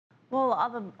Well,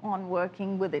 other on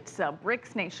working with its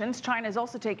BRICS nations, China is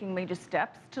also taking major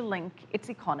steps to link its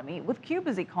economy with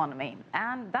Cuba's economy.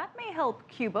 And that may help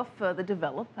Cuba further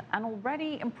develop an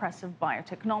already impressive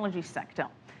biotechnology sector.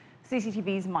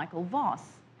 CCTV's Michael Voss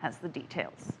has the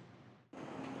details.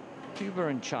 Cuba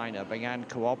and China began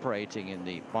cooperating in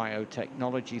the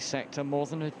biotechnology sector more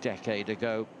than a decade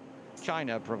ago.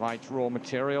 China provides raw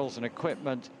materials and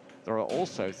equipment. There are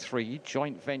also 3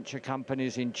 joint venture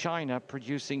companies in China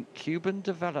producing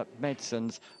Cuban-developed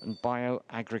medicines and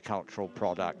bioagricultural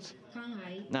products.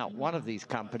 Now, one of these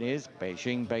companies,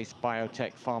 Beijing-based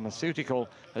biotech pharmaceutical,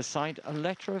 has signed a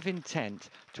letter of intent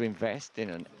to invest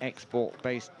in an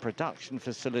export-based production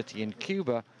facility in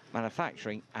Cuba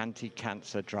manufacturing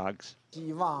anti-cancer drugs.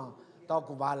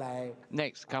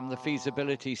 Next come the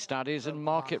feasibility studies and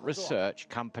market research,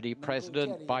 company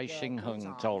president Bai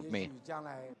Xingheng told me.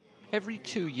 Every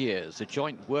 2 years, a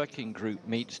joint working group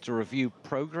meets to review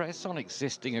progress on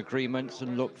existing agreements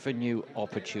and look for new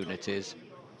opportunities.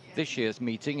 This year's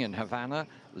meeting in Havana,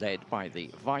 led by the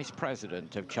Vice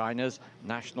President of China's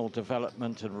National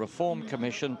Development and Reform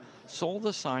Commission, saw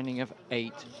the signing of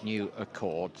 8 new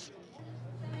accords.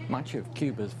 Much of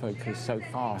Cuba's focus so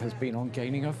far has been on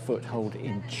gaining a foothold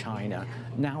in China.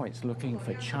 Now it's looking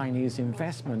for Chinese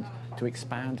investment to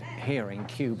expand here in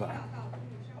Cuba.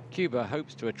 Cuba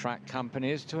hopes to attract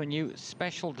companies to a new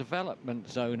special development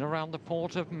zone around the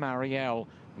port of Mariel,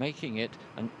 making it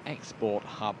an export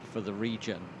hub for the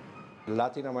region.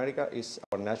 Latin America is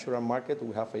our natural market.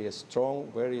 We have a strong,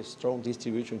 very strong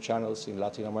distribution channels in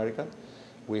Latin America.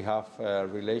 We have a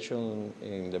relation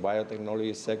in the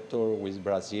biotechnology sector with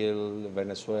Brazil,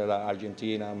 Venezuela,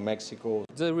 Argentina, Mexico.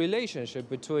 The relationship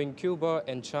between Cuba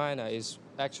and China is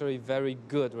actually a very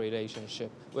good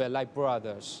relationship. We're like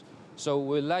brothers. So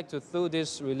we'd like to, through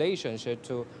this relationship,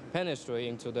 to penetrate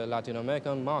into the Latin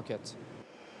American market.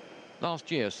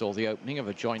 Last year saw the opening of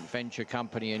a joint venture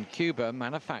company in Cuba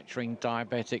manufacturing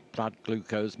diabetic blood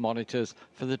glucose monitors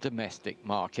for the domestic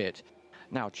market.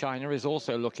 Now China is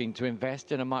also looking to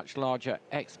invest in a much larger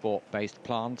export-based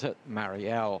plant at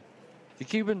Mariel. The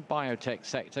Cuban biotech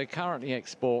sector currently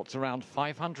exports around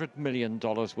 $500 million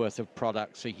worth of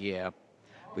products a year.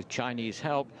 With Chinese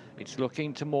help, it's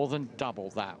looking to more than double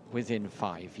that within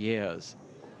 5 years.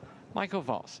 Michael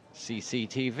Voss,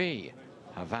 CCTV,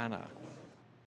 Havana.